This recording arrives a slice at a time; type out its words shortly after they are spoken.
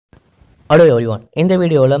Hello everyone. இந்த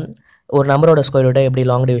வீடியோவில் ஒரு நம்பரோட ஸ்கொயர் ரூட்டை எப்படி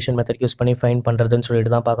லாங் டிவிஷன் மெத்தட் யூஸ் பண்ணி ஃபைண்ட் பண்ணுறதுன்னு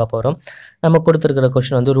சொல்லிட்டு தான் பார்க்க போகிறோம். நம்ம கொடுத்துருக்கிற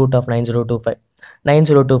கொஸ்டின் வந்து ரூட் ஆஃப் 9025.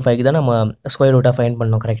 9025 தான் நம்ம ஸ்கொயர் ரூட்டாக ஃபைண்ட்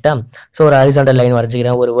பண்ணணும், கரெக்டாக? ஸோ ஒரு ஹாரிசான்டல் லைன்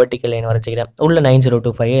வரைச்சிக்கிறேன், ஒரு வெர்டிக்கல் லைன் வரைச்சிக்கிறேன், உள்ள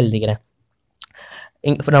 9025 எழுதிக்கிறேன்.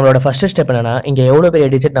 இப்போ நம்மளோட ஃபஸ்ட்டு ஸ்டெப் என்னென்னா, இங்கே எவ்வளோ பெரிய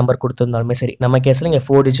டிஜிட் நம்பர் கொடுத்துருந்தாலுமே சரி, நம்ம கேஸில் இங்கே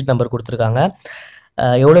 4 டிஜிட் நம்பர் கொடுத்துருக்காங்க.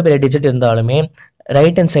 எவ்வளோ பெரிய டிஜிட் இருந்தாலுமே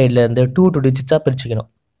ரைட் ஹேண்ட் சைட்லேருந்து 2 டிஜிட்ஸாக பிரிச்சுக்கணும்.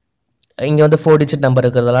 இங்கே வந்து 4 டிஜிட் நம்பர்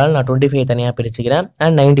இருக்கிறதுனால நான் 25 தனியாக பிரிச்சுக்கிறேன்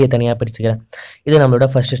அண்ட் 90 தனியாக பிரிச்சுக்கிறேன். இது நம்மளோட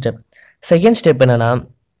ஃபர்ஸ்ட் ஸ்டெப். செகண்ட் ஸ்டெப் என்னென்னா,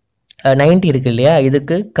 90 இருக்கு இல்லையா,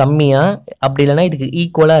 இதுக்கு கம்மியாக அப்படி இல்லைனா இதுக்கு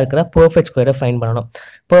ஈக்குவலாக இருக்கிற பர்ஃபெக்ட் ஸ்கொயரை ஃபைண்ட் பண்ணணும்.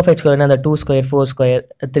 பர்ஃபெக்ட் ஸ்கொயர்னா அந்த 2 ஸ்கொயர் 4 ஸ்கொயர்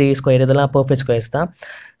 3 ஸ்கொயர் இதெல்லாம் பர்ஃபெக்ட் ஸ்கொயர்ஸ் தான்.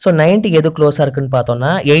 ஸோ 90 எது க்ளோஸாக இருக்குன்னு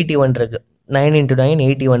பார்த்தோம்னா 81 இருக்குது. 9 × 9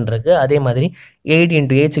 81 இருக்குது. அதே மாதிரி 8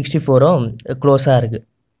 × 8 64ம் க்ளோஸாக இருக்குது.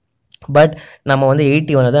 பட் நம்ம வந்து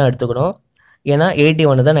 81 தான் எடுத்துக்கணும். ஏன்னா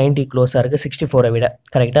 81 தான் 90 க்ளோஸாக இருக்குது 64 விட,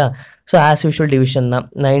 கரெக்டாக? ஸோ ஆஸ் யூஷுவல் டிவிஷன் தான்.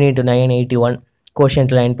 9 × 9 81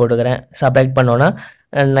 கோஷன்ட் லைன் போட்டுக்கிறேன். சப்ராக்ட் பண்ணோன்னா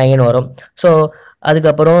 9 வரும். ஸோ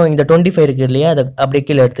அதுக்கப்புறம் இந்த 25 இருக்குது இல்லையா, அதை அப்படியே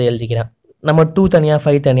கீழே எடுத்து எழுதிக்கிறேன். நம்ம 2 தனியாக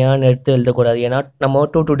 5 தனியாக எடுத்து எழுதக்கூடாது, ஏன்னா நம்ம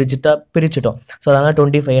 2 டிஜிட்டாக பிரிச்சுட்டோம். ஸோ அதனால்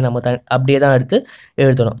 25 நம்ம அப்படியே தான் எடுத்து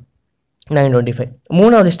எழுதணும். 925.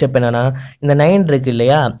 மூணாவது ஸ்டெப் என்னென்னா, இந்த 9 இருக்குது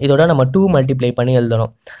இல்லையா, இதோட நம்ம 2 மல்டிப்ளை பண்ணி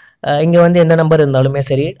எழுதணும். இங்கே வந்து எந்த நம்பர் இருந்தாலுமே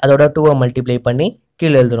சரி அதோட 2 மல்டிப்ளை பண்ணி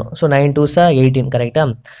கீழே எழுதணும். ஸோ 9 2s 18,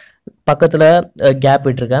 கரெக்டாக? பக்கத்தில் கேப்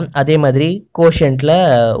விட்டுருக்கேன். அதே மாதிரி கோஷன்ட்டில்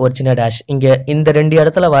ஒரு சின்ன டேஷ். இங்கே இந்த 2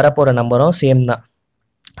 இடத்துல வரப்போகிற நம்பரும் சேம் தான்.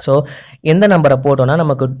 ஸோ எந்த நம்பரை போட்டோன்னா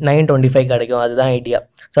நமக்கு 925 கிடைக்கும், அதுதான் ஐடியா.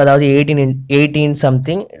 ஸோ அதாவது 18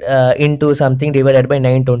 something into something divided by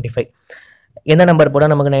 925. எந்த நம்பர்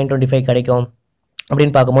போட்டால் நமக்கு 925 கிடைக்கும்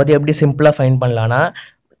அப்படின்னு பார்க்கும்போது எப்படி சிம்பிளாக ஃபைண்ட் பண்ணலான்னா,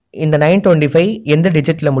 இந்த 925 எந்த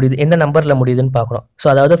டிஜிட்டில் முடியுது, எந்த நம்பரில் முடியுதுன்னு பார்க்கணும். ஸோ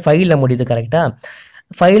அதாவது 5ல் முடியுது, கரெக்டாக?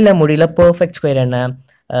 5ல் முடியல பர்ஃபெக்ட் ஸ்கொயர் என்ன?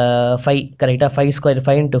 5, கரெக்டாக? 5 ஸ்கொயர்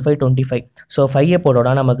 5 × 5 25. ஸோ 5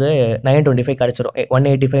 போட்டோன்னா நமக்கு 925 கிடச்சிரும்.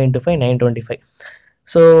 185 × 5 925.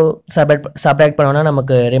 ஸோ சப்ராக்ட் பண்ணோன்னா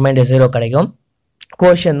நமக்கு ரிமைண்டர் 0 கிடைக்கும்.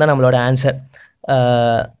 கோஷன் தான் நம்மளோட answer.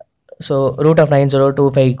 So root of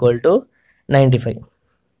 9025 = 95.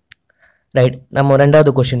 Right, நம்ம ரெண்டாவது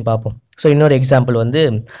கொஷின் பார்ப்போம். ஸோ இன்னொரு எக்ஸாம்பிள் வந்து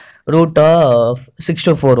ரூட் ஆஃப்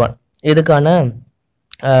 6241. இதுக்கான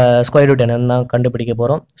ஸ்கொயர் ரூட் என்னன்னு தான் கண்டுபிடிக்க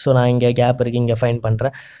போகிறோம். ஸோ நான் இங்கே கேப் இருக்குது, இங்கே ஃபைண்ட்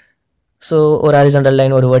பண்ணுறேன். ஸோ ஒரு ஹாரிசான்டல்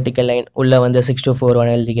லைன், ஒரு வெர்டிக்கல் லைன், உள்ளே வந்து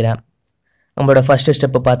 6241 எழுதிக்கிறேன். நம்மளோட ஃபஸ்ட்டு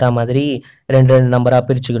ஸ்டெப்பு பார்த்தா மாதிரி 2 நம்பராக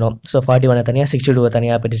பிரிச்சுக்கணும். ஸோ 41 தனியாக 62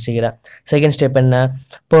 தனியாக பிரிச்சுக்கிறேன். செகண்ட் ஸ்டெப் என்ன?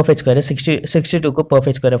 பர்ஃபெக்ட் ஸ்கொயர் 62க்கு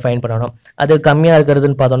பர்ஃபெக்ட் ஸ்கொயரை ஃபைண்ட் பண்ணணும். அது கம்மியாக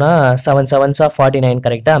இருக்கிறதுன்னு பார்த்தோன்னா 7 7s 49,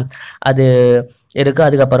 கரெக்டாக? அது இருக்குது.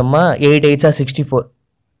 அதுக்கப்புறமா 8 8s 64.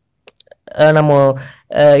 நம்ம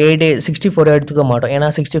 8 64 எடுத்துக்க மாட்டோம், ஏன்னா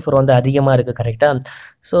 64 வந்து அதிகமாக இருக்குது, கரெக்டாக?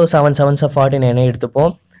 ஸோ 7 7s 49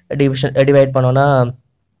 எடுத்துப்போம். டிவைட் பண்ணோன்னா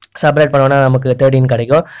சப்ராக்ட் பண்ணோன்னா நமக்கு 13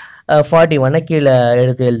 கிடைக்கும். 41 கீழே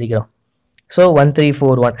எடுத்து எழுதிக்கிறோம். ஸோ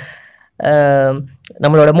 1341.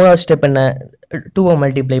 நம்மளோட மூணாவது ஸ்டெப் என்ன? 2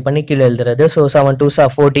 மல்டிப்ளை பண்ணி கீழே எழுதுறது. So 7 2s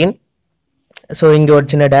 14. ஸோ இங்கே ஒரு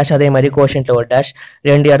சின்ன டேஷ், அதே மாதிரி கோஷன்ட்டில் ஒரு டேஷ்.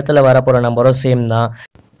 2 இடத்துல வரப்போகிற நம்பரும் சேம் தான்.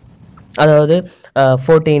 அதாவது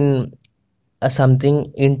 14 something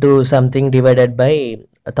into something divided by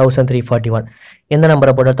 1341. எந்த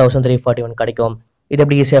நம்பரை போட்டால் 1341 கிடைக்கும்? இது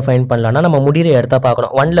எப்படி ஈஸியாக ஃபைண்ட் பண்ணலாம்னா, நம்ம முடிகிற இடத்த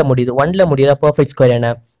பார்க்கணும். 1ல் முடியுது. 1ல் முடிகிற பர்ஃபெக்ட் ஸ்கொயர் என்ன?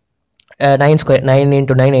 9 ஸ்கொயர் 9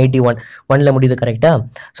 × 9 81. 1ல் முடியுது, கரெக்டாக?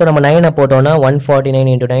 ஸோ நம்ம 9 போட்டோன்னா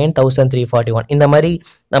 149 × 9 1341. இந்த மாதிரி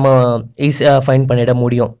நம்ம ஈஸியாக ஃபைண்ட் பண்ணிட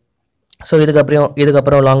முடியும். ஸோ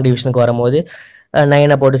இதுக்கப்புறம் லாங் டிவிஷனுக்கு வரும்போது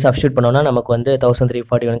 9 போட்டு சப்ஸ்டியூட் பண்ணோன்னா நமக்கு வந்து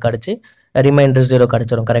 1341 கிடச்சி ரிமைண்டர் 0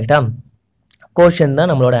 கிடச்சிரும், கரெக்டாக? கோஷன் தான்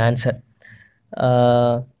நம்மளோட answer.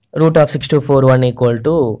 Root of 6241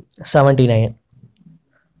 = 79.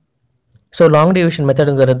 So long division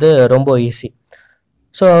மெத்தடுங்கிறது ரொம்ப ஈஸி.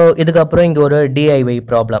 ஸோ இதுக்கப்புறம் இங்கே ஒரு DIY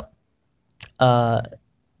problem.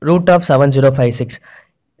 Root of 7056.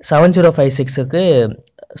 7056க்கு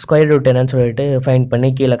square root என்னன்னு சொல்லிட்டு ஃபைண்ட் பண்ணி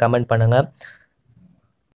கீழே கமெண்ட் பண்ணுங்கள்.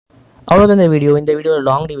 அவ்வளோதான் இந்த வீடியோவில்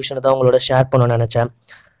லாங் டிவிஷனை தான் உங்களோட ஷேர் பண்ணணும்னு நினச்சேன்.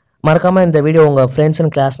 மறக்காமல் இந்த வீடியோ உங்கள் ஃப்ரெண்ட்ஸ்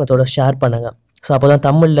அண்ட் கிளாஸ்மேட்டோட ஷேர் பண்ணுங்கள். ஸோ அப்போ தான்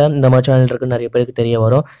தமிழில் இந்த மாதிரி சேனல் இருக்குன்னு நிறைய பேருக்கு தெரிய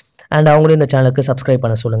வரும். அண்ட் அவங்களும் இந்த சேனலுக்கு சப்ஸ்கிரைப்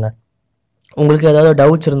பண்ண சொல்லுங்கள். உங்களுக்கு ஏதாவது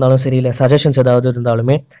டவுட்ஸ் இருந்தாலும் சரி, இல்லை சஜஷன்ஸ் ஏதாவது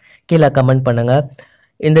இருந்தாலுமே கீழே கமெண்ட் பண்ணுங்கள்.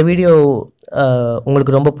 இந்த வீடியோ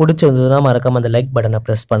உங்களுக்கு ரொம்ப பிடிச்சிருந்ததுன்னா மறக்காமல் அந்த லைக் பட்டனை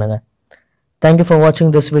ப்ரெஸ் பண்ணுங்கள். தேங்க்யூ ஃபார்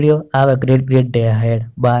வாட்சிங் this video. Have a great day ahead.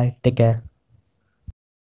 Bye, take care.